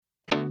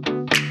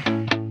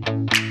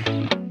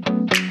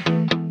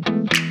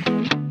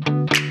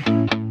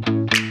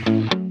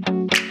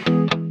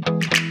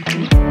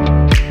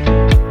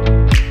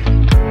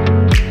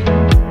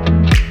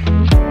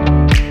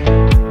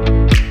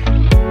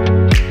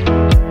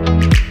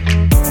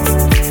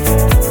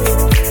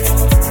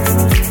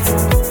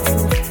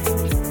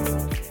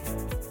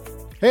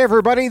Hey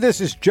everybody,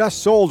 this is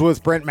Just Sold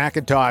with Brent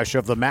McIntosh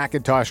of the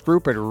McIntosh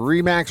Group at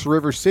RE/MAX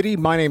River City.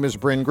 My name is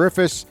Bryn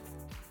Griffiths,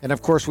 and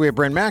of course we have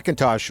Brent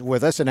McIntosh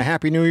with us, and a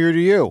Happy New Year to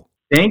you.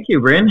 Thank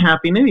you, Bryn.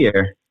 Happy New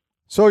Year.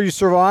 So you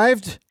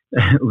survived?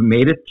 We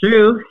made it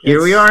through.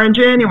 Here we are in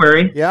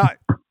January. Yeah,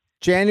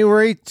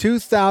 January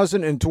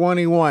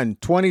 2021.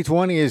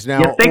 2020 is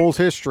now old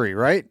history,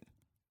 right?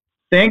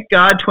 Thank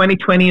God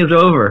 2020 is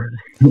over.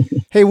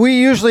 Hey, we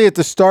usually at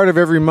the start of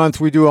every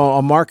month we do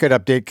a market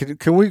update.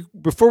 Can we,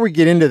 before we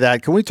get into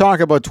that, can we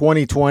talk about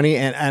 2020?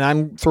 And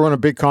I'm throwing a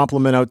big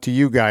compliment out to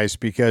you guys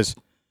because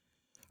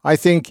I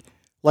think,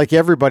 like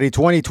everybody,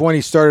 2020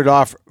 started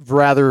off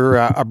rather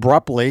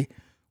abruptly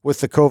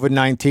with the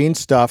COVID-19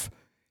 stuff,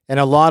 and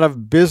a lot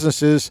of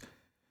businesses,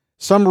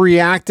 some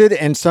reacted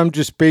and some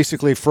just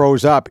basically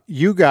froze up.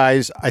 You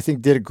guys, I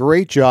think, did a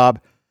great job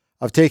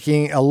of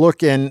taking a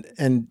look and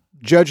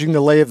judging the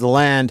lay of the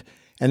land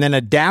and then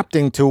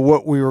adapting to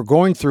what we were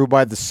going through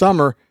by the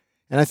summer.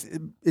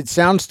 And it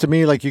sounds to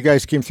me like you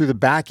guys came through the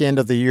back end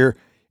of the year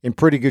in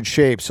pretty good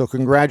shape. So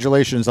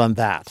congratulations on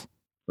that.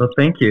 Well,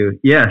 thank you.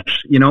 Yes.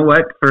 You know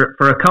what? For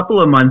a couple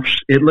of months,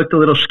 it looked a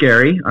little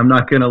scary. I'm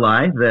not going to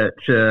lie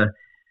that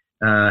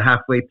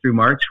halfway through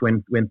March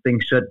when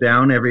things shut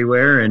down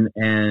everywhere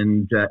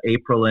and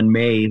April and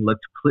May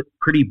looked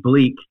pretty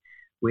bleak,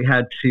 we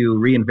had to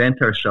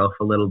reinvent ourselves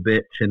a little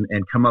bit and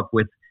come up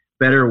with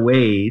better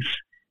ways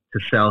to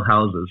sell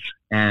houses.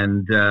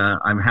 And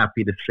I'm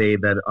happy to say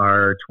that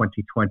our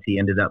 2020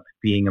 ended up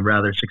being a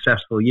rather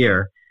successful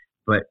year.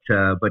 But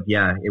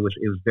yeah, it was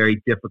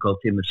very difficult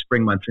in the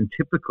spring months. And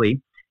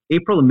typically,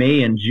 April,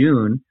 May, and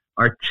June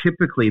are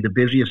typically the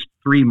busiest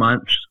 3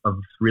 months of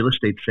real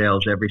estate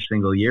sales every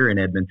single year in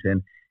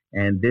Edmonton.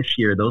 And this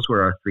year, those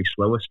were our 3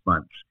 slowest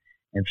months.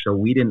 And so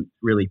we didn't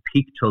really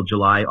peak till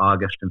July,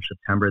 August, and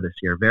September this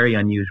year. Very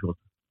unusual.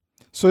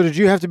 So did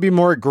you have to be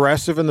more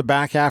aggressive in the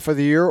back half of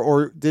the year,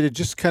 or did it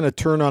just kind of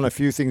turn on a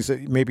few things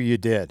that maybe you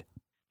did?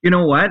 You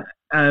know what,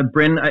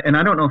 Bryn, and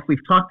I don't know if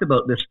we've talked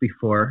about this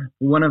before.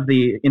 One of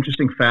the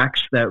interesting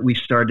facts that we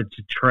started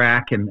to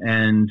track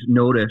and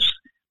notice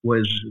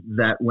was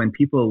that when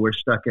people were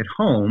stuck at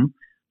home,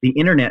 the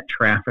internet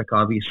traffic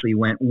obviously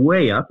went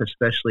way up,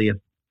 especially if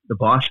the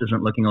boss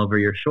isn't looking over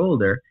your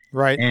shoulder.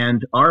 Right.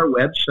 And our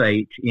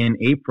website in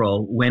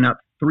April went up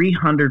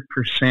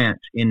 300%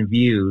 in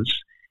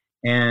views.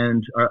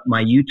 And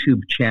my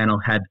YouTube channel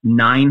had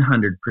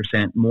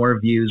 900% more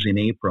views in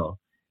April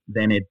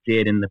than it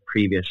did in the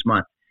previous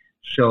month.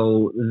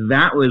 So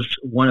that was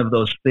one of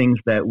those things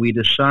that we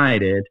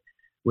decided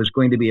was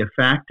going to be a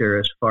factor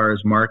as far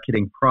as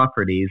marketing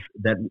properties,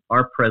 that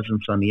our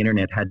presence on the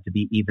internet had to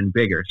be even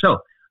bigger. So,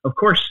 of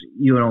course,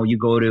 you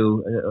go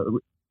to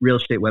real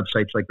estate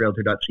websites like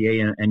realtor.ca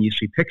and you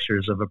see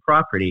pictures of a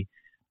property,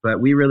 but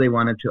we really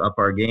wanted to up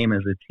our game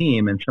as a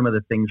team. And some of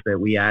the things that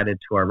we added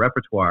to our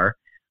repertoire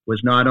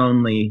was not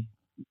only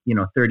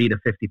 30 to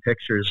 50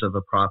 pictures of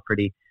a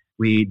property.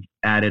 We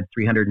added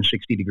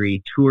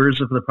 360-degree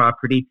tours of the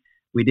property.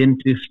 We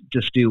didn't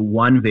just do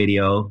one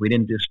video. We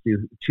didn't just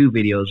do 2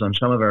 videos. On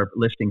some of our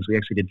listings, we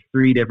actually did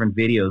 3 different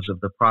videos of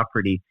the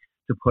property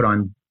to put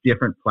on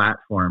different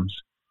platforms.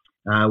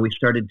 We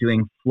started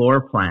doing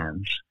floor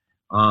plans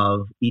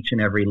of each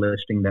and every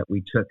listing that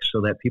we took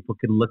so that people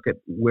could look at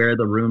where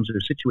the rooms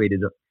are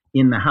situated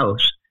in the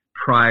house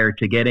prior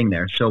to getting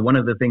there. So one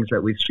of the things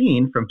that we've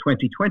seen from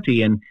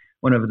 2020 and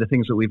one of the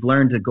things that we've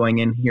learned going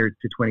in here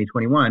to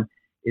 2021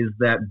 is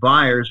that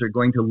buyers are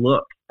going to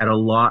look at a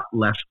lot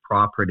less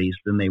properties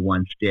than they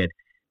once did.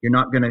 You're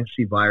not going to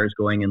see buyers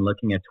going and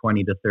looking at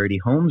 20 to 30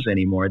 homes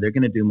anymore. They're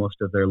going to do most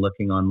of their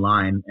looking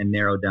online and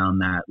narrow down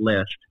that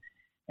list.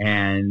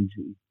 And,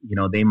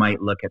 they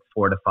might look at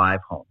 4 to 5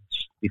 homes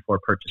before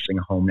purchasing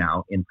a home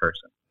now in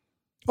person.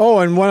 Oh,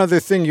 and one other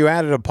thing, you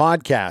added a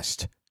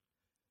podcast.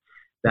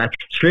 That's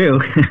true.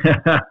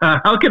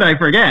 How could I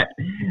forget?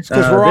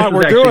 Because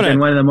we're doing it.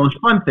 One of the most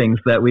fun things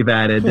that we've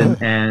added,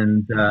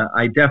 and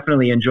I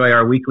definitely enjoy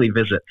our weekly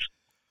visits.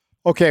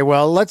 Okay,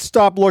 well, let's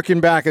stop looking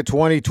back at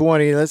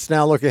 2020. Let's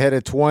now look ahead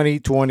at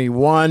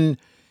 2021.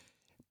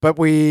 But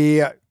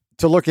to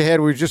look ahead,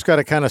 we've just got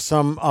to kind of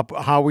sum up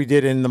how we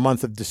did in the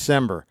month of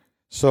December.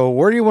 So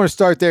where do you want to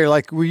start there?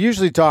 Like we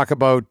usually talk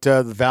about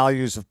the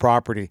values of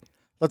property.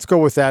 Let's go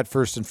with that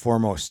first and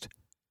foremost.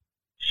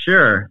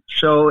 Sure.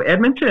 So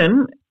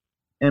Edmonton,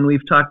 and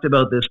we've talked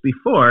about this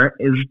before,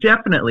 is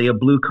definitely a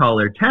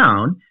blue-collar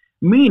town,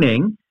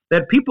 meaning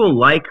that people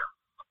like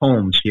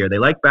homes here. They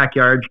like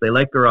backyards. They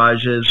like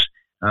garages.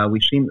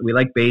 We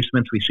like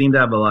basements. We seem to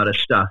have a lot of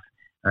stuff.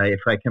 If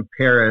I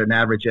compare an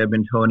average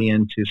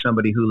Edmontonian to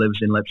somebody who lives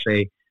in, let's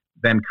say,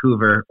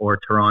 Vancouver or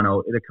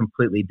Toronto, they're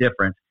completely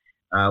different,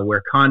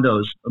 where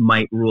condos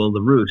might rule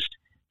the roost.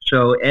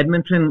 So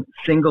Edmonton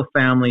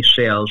single-family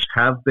sales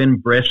have been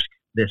brisk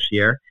this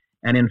year.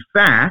 And in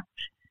fact,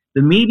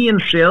 the median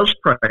sales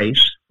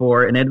price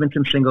for an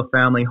Edmonton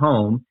single-family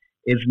home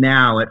is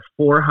now at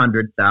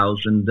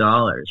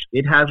 $400,000.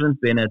 It hasn't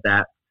been at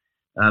that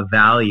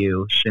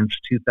value since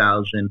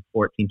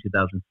 2014,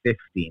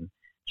 2015.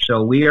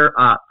 So we are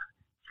up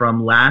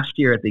from last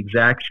year at the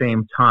exact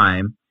same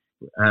time,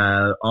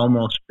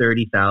 almost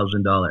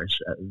 $30,000.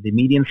 The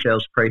median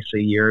sales price a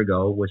year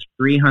ago was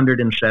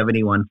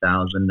 $371,900,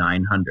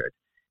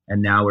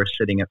 and now we're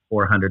sitting at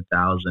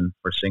 $400,000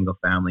 for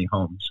single-family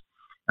homes.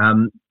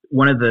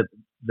 One of the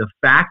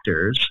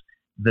factors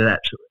that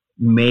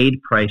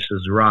made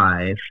prices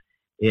rise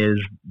is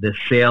the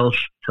sales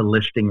to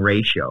listing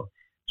ratio.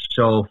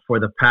 So for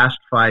the past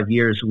 5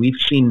 years, we've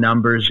seen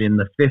numbers in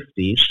the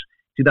 50s.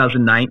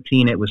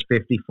 2019, it was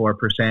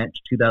 54%.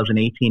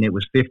 2018, it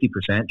was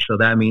 50%. So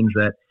that means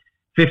that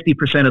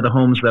 50% of the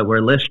homes that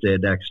were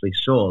listed actually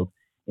sold.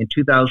 In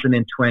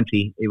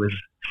 2020, it was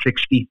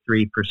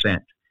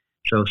 63%.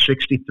 So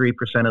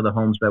 63% of the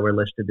homes that were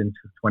listed in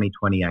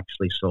 2020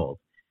 actually sold.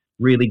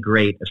 Really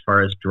great as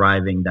far as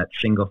driving that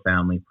single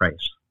family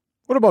price.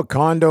 What about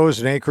condos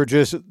and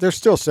acreages? They're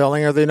still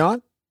selling, are they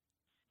not?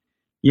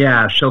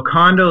 Yeah, so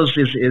condos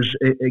is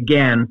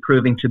again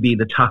proving to be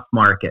the tough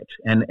market,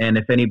 and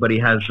if anybody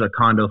has a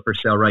condo for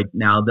sale right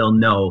now, they'll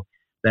know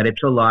that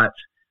it's a lot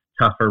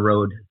tougher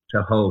road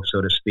to hoe,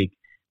 so to speak.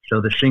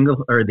 So the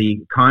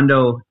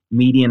condo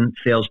median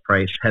sales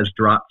price has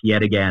dropped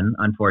yet again,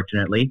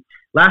 unfortunately.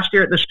 Last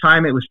year at this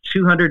time, it was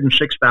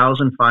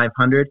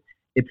 $206,500.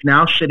 It's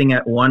now sitting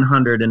at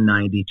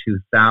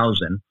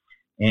 $192,000,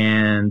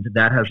 and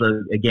that has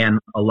again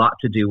a lot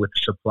to do with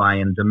supply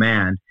and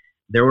demand.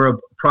 There were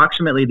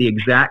approximately the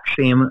exact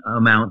same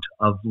amount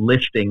of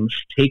listings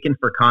taken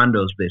for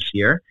condos this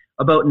year,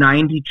 about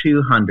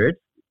 9,200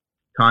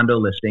 condo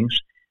listings.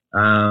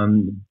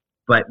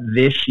 But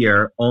this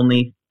year,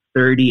 only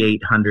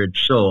 3,800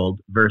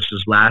 sold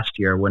versus last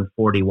year when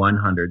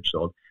 4,100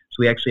 sold. So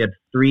we actually had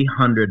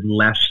 300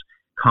 less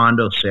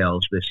condo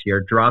sales this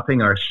year,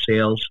 dropping our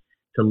sales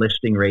to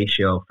listing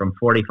ratio from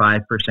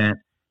 45%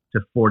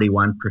 to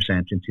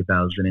 41% in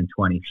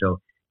 2020. So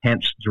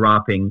hence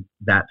dropping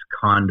that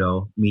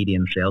condo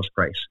median sales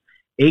price.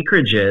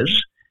 Acreages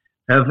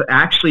have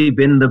actually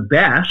been the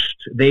best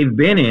they've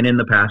been in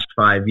the past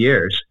 5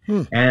 years.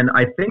 And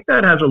I think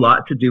that has a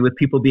lot to do with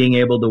people being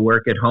able to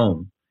work at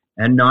home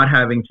and not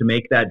having to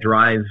make that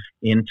drive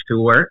into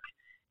work.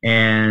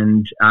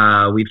 And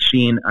we've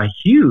seen a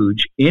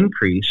huge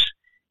increase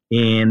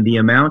in the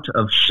amount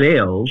of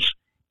sales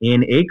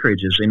in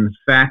acreages. In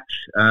fact,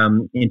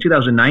 in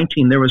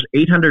 2019, there was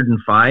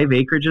 805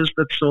 acreages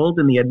that sold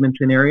in the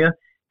Edmonton area.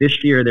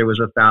 This year, there was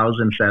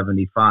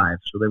 1,075.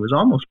 So there was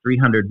almost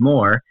 300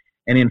 more.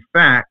 And in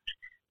fact,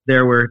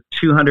 there were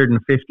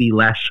 250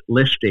 less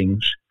listings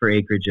for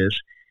acreages.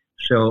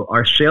 So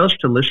our sales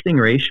to listing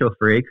ratio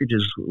for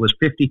acreages was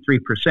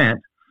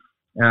 53%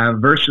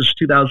 versus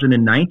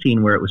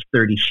 2019, where it was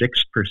 36%.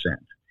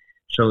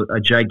 So a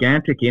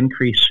gigantic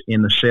increase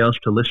in the sales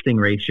to listing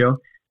ratio.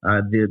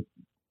 The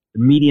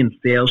median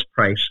sales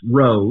price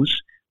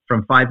rose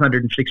from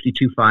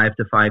 $562,500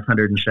 to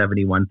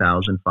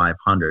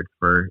 $571,500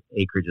 for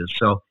acreages.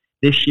 So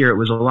this year it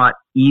was a lot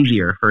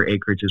easier for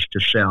acreages to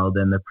sell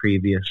than the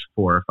previous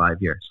 4 or 5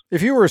 years.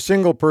 If you were a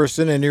single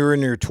person and you were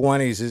in your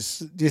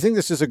 20s, do you think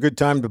this is a good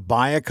time to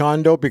buy a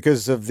condo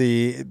because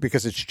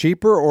it's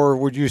cheaper, or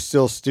would you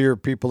still steer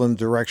people in the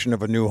direction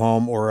of a new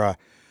home or a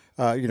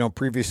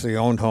previously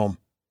owned home?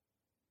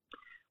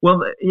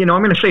 Well, I'm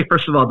going to say,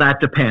 first of all, that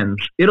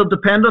depends. It'll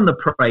depend on the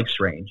price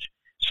range.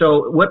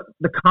 So what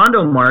the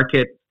condo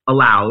market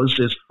allows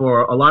is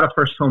for a lot of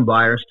first home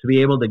buyers to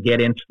be able to get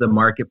into the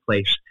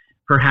marketplace,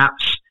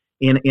 perhaps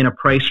in a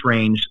price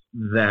range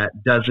that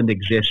doesn't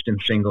exist in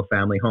single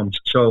family homes.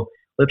 So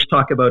let's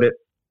talk about it.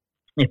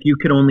 If you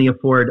can only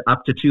afford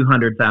up to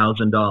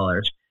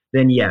 $200,000,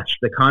 then yes,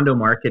 the condo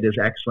market is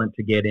excellent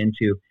to get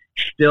into.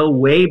 Still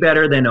way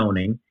better than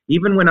owning.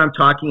 Even when I'm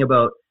talking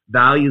about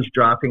values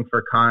dropping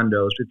for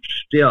condos,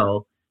 it's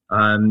still,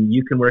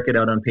 you can work it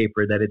out on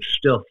paper that it's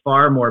still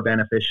far more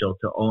beneficial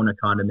to own a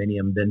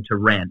condominium than to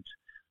rent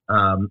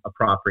a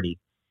property.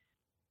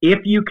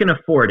 If you can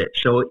afford it.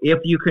 So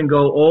if you can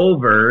go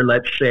over,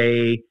 let's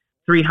say,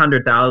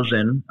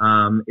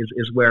 $300,000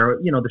 is where,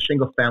 the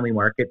single family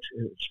market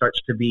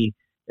starts to be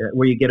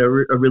where you get a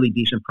really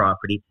decent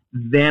property.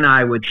 Then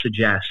I would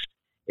suggest,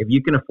 if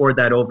you can afford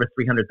that over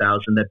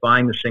 $300,000, that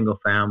buying the single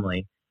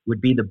family would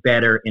be the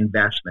better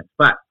investment.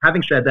 But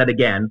having said that,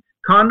 again,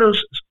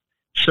 condos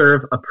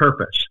serve a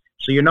purpose.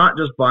 So you're not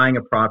just buying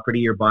a property,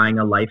 you're buying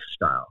a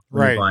lifestyle.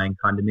 Right. You're buying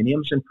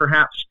condominiums, and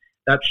perhaps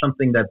that's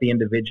something that the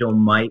individual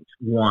might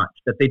want,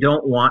 that they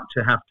don't want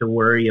to have to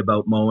worry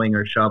about mowing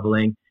or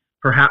shoveling.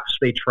 Perhaps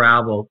they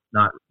travel,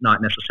 not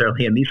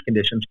necessarily in these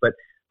conditions, but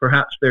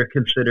perhaps they're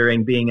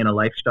considering being in a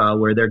lifestyle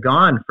where they're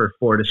gone for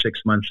 4 to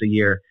 6 months a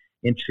year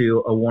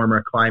into a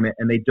warmer climate,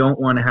 and they don't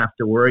want to have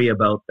to worry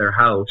about their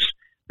house.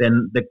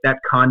 Then that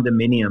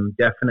condominium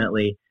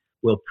definitely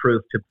will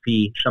prove to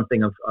be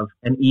something of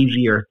an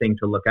easier thing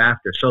to look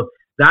after. So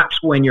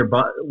that's when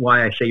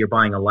why I say you're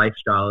buying a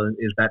lifestyle,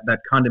 is that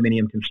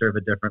condominium can serve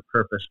a different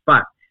purpose.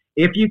 But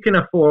if you can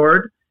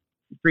afford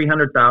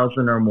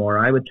 $300,000 or more,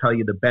 I would tell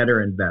you the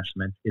better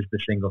investment is the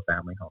single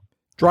family home.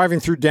 Driving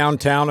through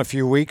downtown a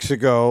few weeks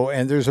ago,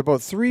 and there's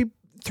about three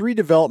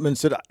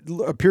developments that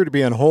appear to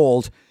be on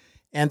hold.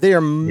 and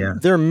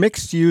they're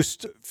mixed use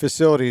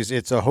facilities.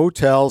 It's a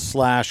hotel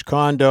 /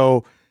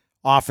 condo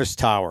office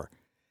tower.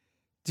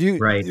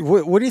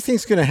 What do you think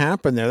is going to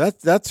happen there?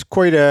 That's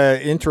quite a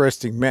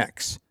interesting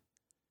mix.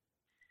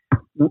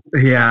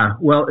 Yeah.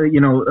 Well,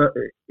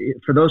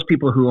 for those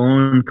people who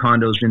own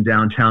condos in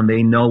downtown,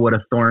 they know what a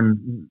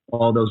thorn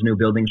all those new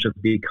buildings have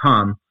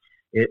become.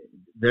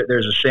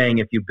 There's a saying,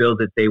 if you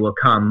build it, they will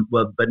come.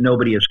 Well, but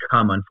nobody has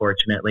come,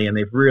 unfortunately, and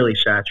they've really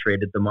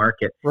saturated the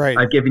market. Right.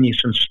 I've given you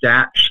some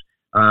stats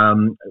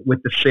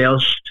with the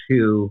sales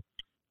to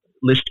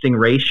listing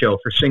ratio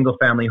for single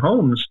family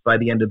homes. By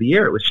the end of the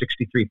year, it was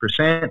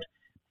 63%.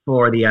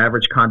 For the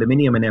average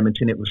condominium in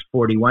Edmonton, it was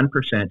 41%.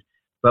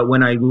 But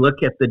when I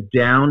look at the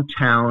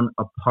downtown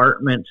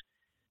apartment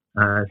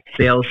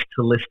sales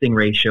to listing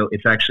ratio,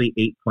 it's actually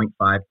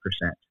 8.5%.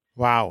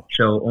 Wow.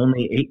 So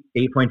only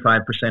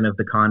 8.5% of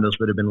the condos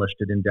that have been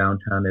listed in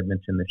downtown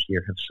Edmonton this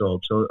year have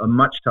sold. So a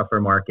much tougher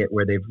market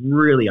where they've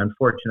really,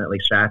 unfortunately,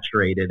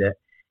 saturated it.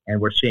 And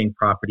we're seeing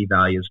property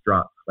values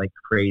drop like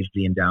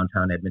crazy in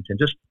downtown Edmonton.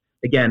 Just,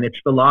 again, it's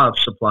the law of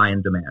supply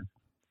and demand.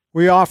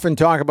 We often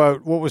talk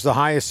about what was the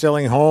highest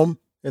selling home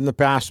in the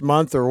past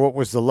month or what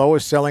was the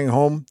lowest selling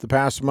home the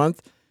past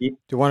month. Do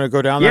you want to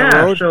go down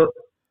that road? So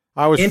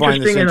I always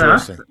find this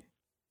interesting.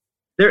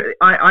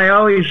 I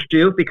always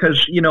do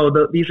because,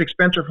 these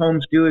expensive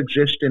homes do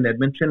exist in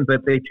Edmonton,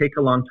 but they take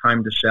a long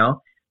time to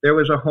sell. There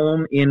was a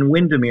home in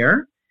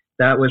Windermere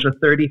that was a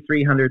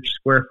 3,300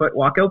 square foot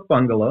walkout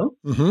bungalow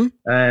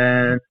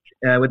and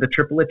with a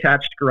triple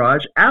attached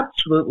garage.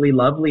 Absolutely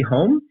lovely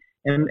home.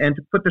 And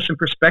to put this in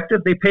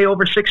perspective, they pay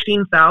over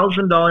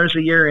 $16,000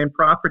 a year in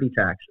property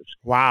taxes.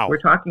 Wow. We're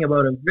talking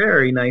about a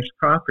very nice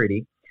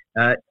property.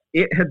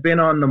 It had been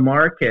on the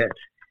market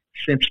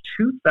since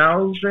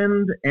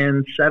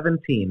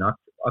 2017.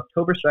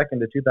 October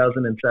 2nd of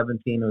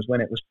 2017 was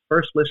when it was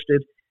first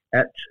listed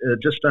at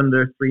just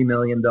under $3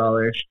 million.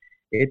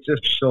 It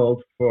just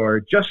sold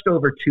for just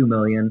over $2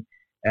 million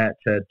at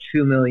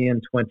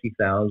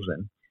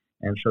 $2,020,000.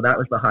 And so that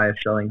was the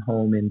highest selling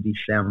home in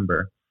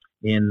December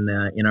in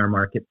our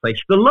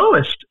marketplace. The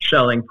lowest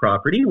selling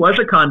property was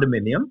a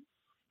condominium.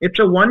 It's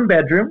a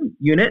 1-bedroom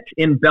unit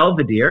in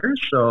Belvedere.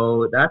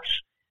 So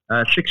that's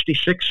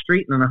 66th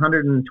Street and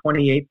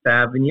 128th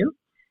Avenue,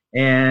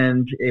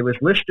 and it was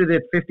listed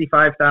at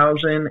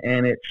 $55,000,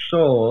 and it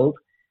sold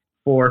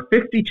for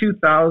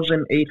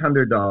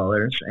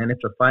 $52,800, and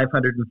it's a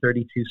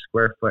 532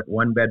 square foot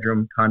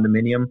 1-bedroom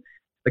condominium.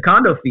 The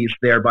condo fees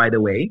there, by the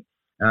way,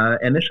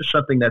 and this is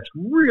something that's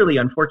really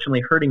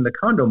unfortunately hurting the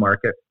condo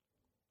market,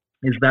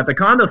 is that the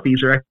condo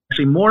fees are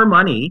actually more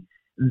money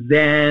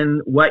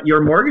than what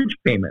your mortgage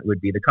payment would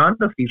be. The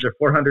condo fees are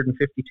 $452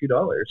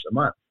 a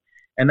month.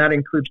 And that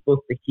includes both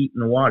the heat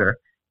and the water.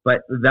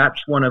 But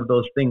that's one of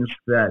those things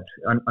that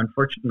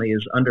unfortunately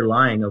is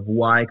underlying of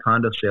why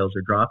condo sales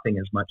are dropping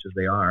as much as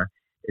they are,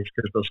 is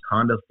because those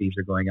condo fees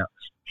are going up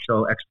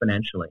so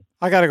exponentially.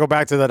 I got to go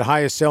back to that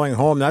highest selling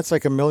home. That's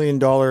like $1 million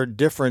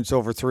difference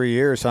over 3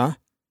 years, huh?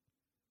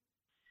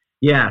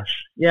 Yes.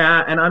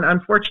 Yeah. And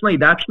unfortunately,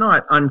 that's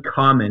not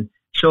uncommon.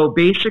 So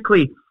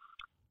basically,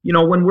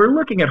 when we're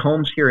looking at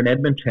homes here in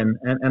Edmonton,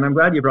 and I'm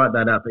glad you brought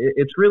that up,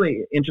 it's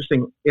really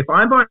interesting. If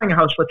I'm buying a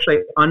house, let's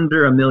say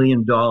under $1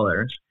 million,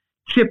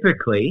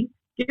 typically,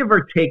 give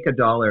or take $1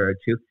 or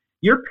 $2,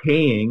 you're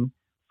paying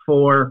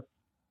for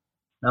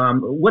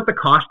what the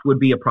cost would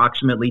be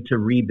approximately to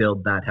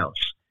rebuild that house,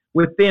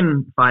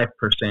 within 5%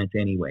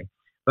 anyway.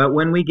 But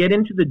when we get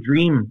into the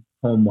dream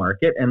home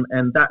market,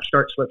 and that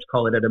starts, let's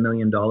call it at $1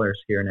 million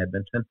here in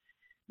Edmonton,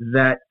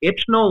 that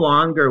it's no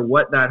longer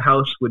what that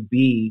house would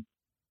be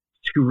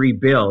to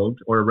rebuild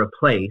or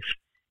replace.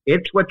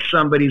 It's what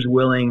somebody's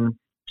willing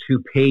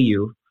to pay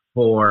you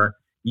for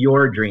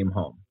your dream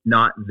home,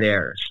 not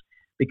theirs.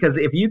 Because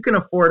if you can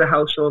afford a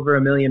house over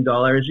 $1 million,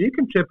 you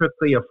can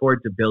typically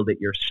afford to build it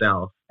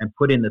yourself and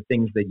put in the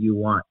things that you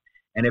want.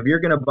 And if you're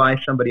going to buy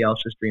somebody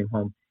else's dream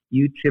home,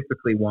 you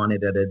typically want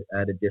it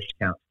at a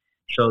discount.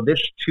 So this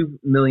 $2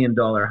 million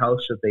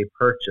house that they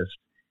purchased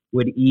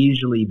would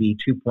easily be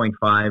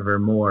 2.5 or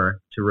more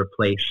to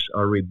replace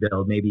or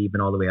rebuild, maybe even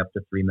all the way up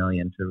to $3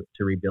 million to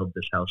rebuild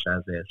this house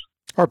as is.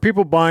 Are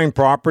people buying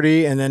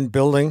property and then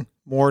building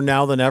more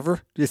now than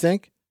ever, do you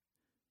think?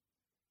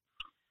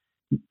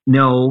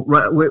 No.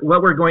 What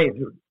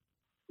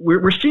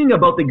we're seeing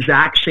about the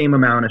exact same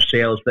amount of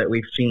sales that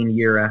we've seen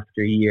year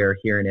after year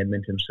here in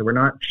Edmonton. So we're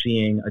not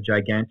seeing a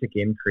gigantic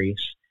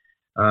increase.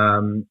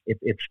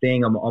 It's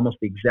staying on almost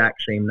the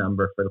exact same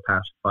number for the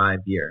past 5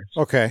 years.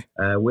 Okay.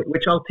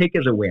 Which I'll take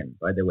as a win,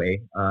 by the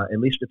way. At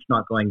least it's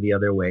not going the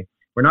other way.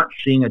 We're not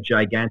seeing a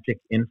gigantic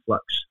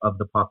influx of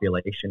the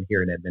population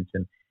here in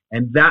Edmonton.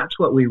 And that's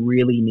what we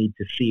really need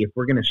to see. If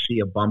we're going to see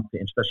a bump,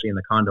 especially in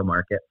the condo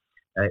market,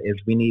 is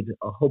we need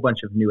a whole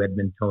bunch of new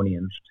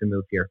Edmontonians to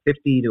move here.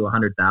 50 to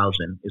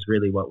 100,000 is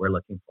really what we're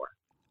looking for.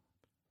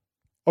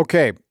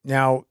 Okay.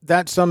 Now,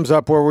 that sums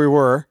up where we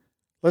were.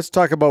 Let's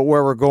talk about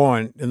where we're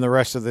going in the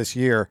rest of this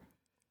year.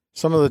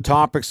 Some of the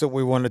topics that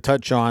we want to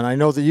touch on. I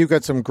know that you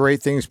got some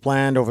great things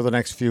planned over the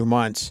next few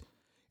months.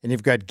 and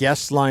you've got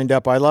guests lined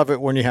up. I love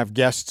it when you have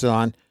guests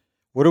on.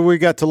 What do we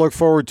got to look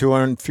forward to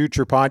on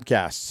future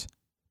podcasts?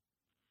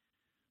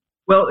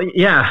 Well,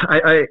 yeah,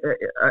 I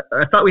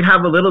thought we'd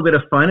have a little bit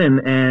of fun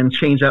and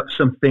change up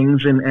some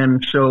things.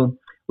 And so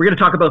we're going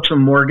to talk about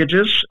some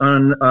mortgages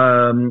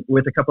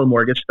with a couple of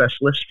mortgage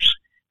specialists,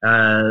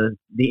 the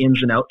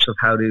ins and outs of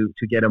how to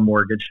get a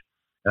mortgage.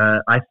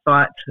 I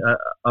thought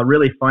a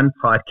really fun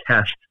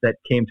podcast that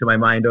came to my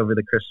mind over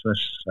the Christmas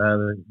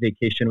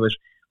vacation was,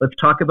 let's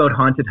talk about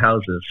haunted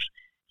houses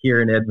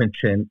here in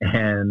Edmonton.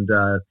 And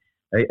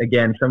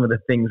again, some of the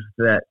things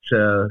that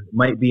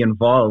might be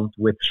involved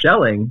with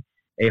selling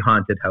a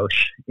haunted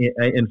house,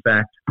 in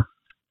fact.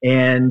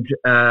 And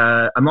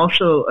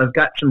I've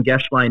got some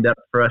guests lined up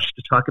for us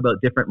to talk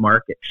about different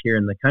markets here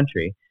in the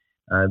country,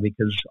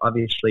 because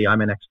obviously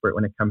I'm an expert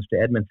when it comes to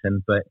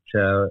Edmonton, but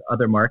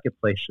other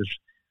marketplaces,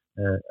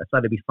 I thought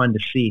it'd be fun to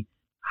see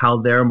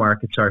how their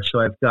markets are. So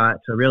I've got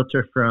a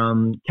realtor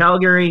from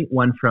Calgary,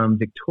 one from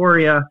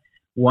Victoria,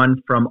 one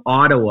from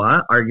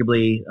Ottawa,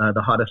 arguably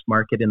the hottest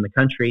market in the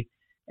country,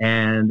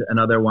 and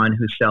another one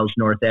who sells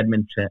North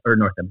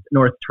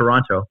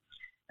Toronto.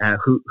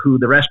 Who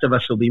the rest of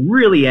us will be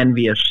really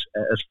envious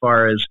as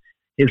far as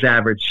his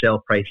average sale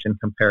price in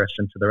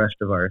comparison to the rest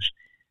of ours.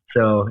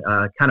 So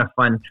kind of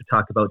fun to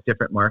talk about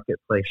different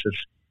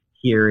marketplaces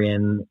here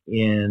in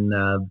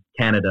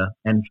Canada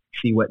and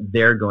see what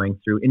they're going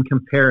through in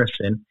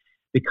comparison,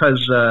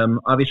 because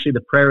obviously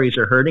the prairies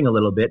are hurting a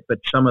little bit, but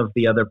some of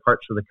the other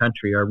parts of the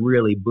country are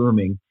really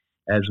booming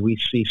as we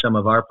see some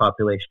of our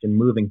population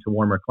moving to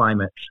warmer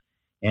climates,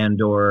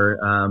 and or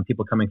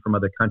people coming from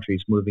other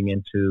countries moving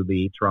into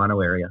the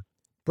Toronto area.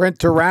 Brent,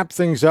 to wrap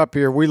things up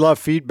here, we love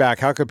feedback.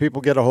 How can people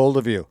get a hold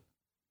of you?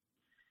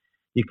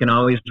 You can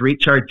always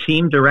reach our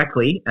team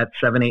directly at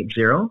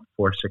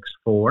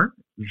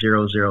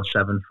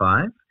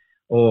 780-464-0075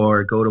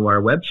 or go to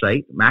our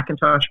website,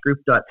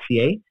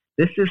 macintoshgroup.ca.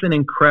 This is an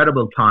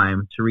incredible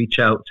time to reach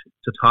out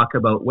to talk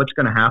about what's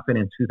going to happen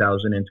in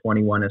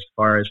 2021 as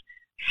far as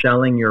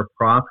selling your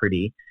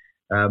property.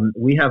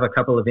 We have a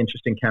couple of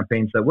interesting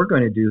campaigns that we're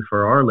going to do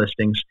for our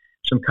listings,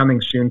 some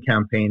coming soon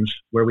campaigns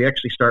where we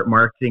actually start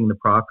marketing the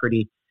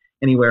property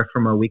anywhere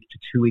from a week to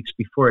 2 weeks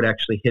before it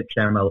actually hits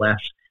MLS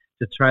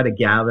to try to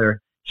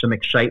gather some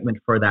excitement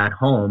for that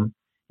home.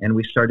 And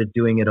we started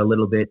doing it a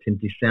little bit in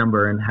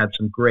December and had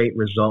some great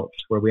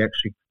results where we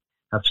actually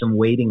have some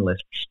waiting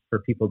lists for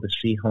people to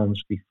see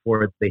homes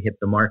before they hit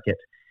the market.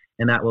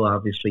 And that will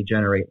obviously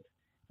generate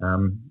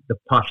the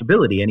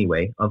possibility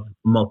anyway of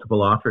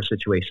multiple offer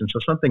situations. So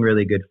something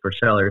really good for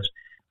sellers.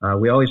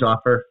 We always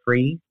offer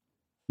free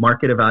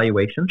market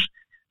evaluations.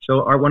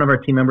 So one of our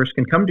team members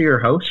can come to your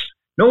house,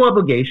 no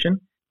obligation,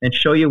 and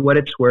show you what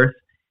it's worth,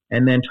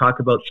 and then talk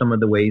about some of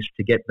the ways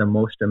to get the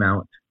most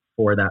amount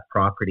for that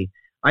property.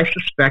 I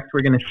suspect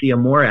we're going to see a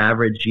more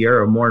average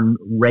year or more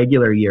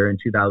regular year in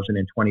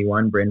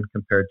 2021, Bryn,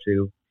 compared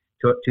to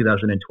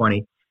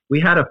 2020. We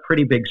had a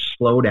pretty big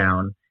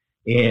slowdown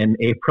in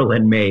April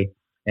and May,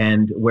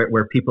 and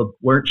where people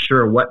weren't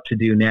sure what to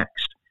do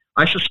next.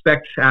 I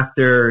suspect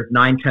after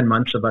 9-10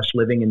 months of us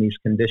living in these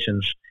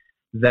conditions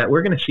that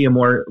we're going to see a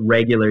more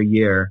regular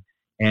year,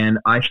 and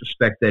I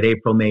suspect that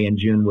April, May, and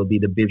June will be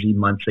the busy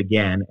months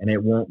again, and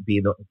it won't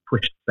be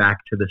pushed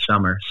back to the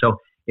summer. So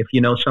if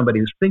you know somebody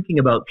who's thinking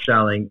about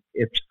selling,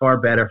 it's far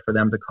better for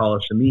them to call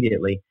us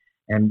immediately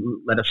and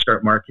let us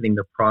start marketing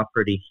the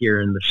property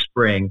here in the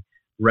spring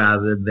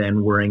rather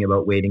than worrying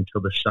about waiting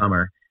till the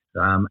summer.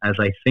 As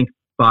I think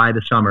by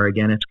the summer,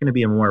 again, it's going to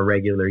be a more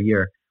regular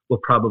year. We'll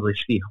probably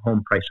see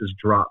home prices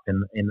drop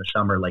in the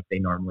summer like they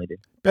normally do.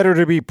 Better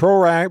to be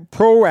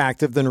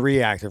proactive than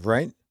reactive,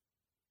 right?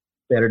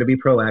 Better to be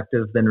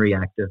proactive than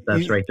reactive.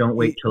 That's right. Don't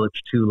wait till it's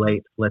too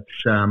late. Let's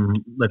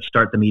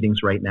start the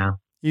meetings right now.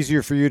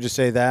 Easier for you to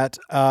say that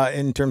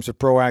in terms of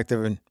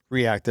proactive and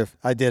reactive.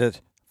 I did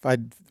it. I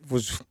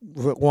was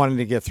wanting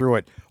to get through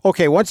it.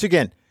 Okay, once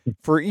again,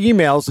 for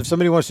emails, if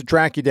somebody wants to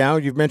track you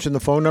down, you've mentioned the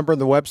phone number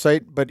and the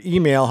website, but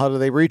email, how do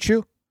they reach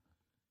you?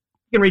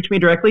 You can reach me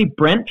directly,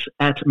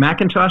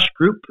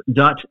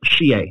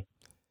 brent@macintoshgroup.ca.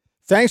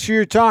 Thanks for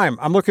your time.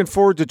 I'm looking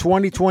forward to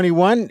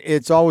 2021.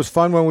 It's always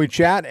fun when we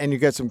chat, and you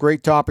got some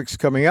great topics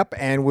coming up,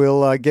 and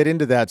we'll get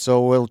into that.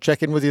 So we'll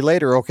check in with you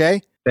later,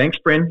 okay? Thanks,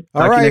 Bryn.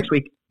 Talk to you next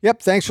week.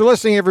 Yep. Thanks for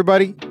listening,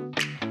 everybody.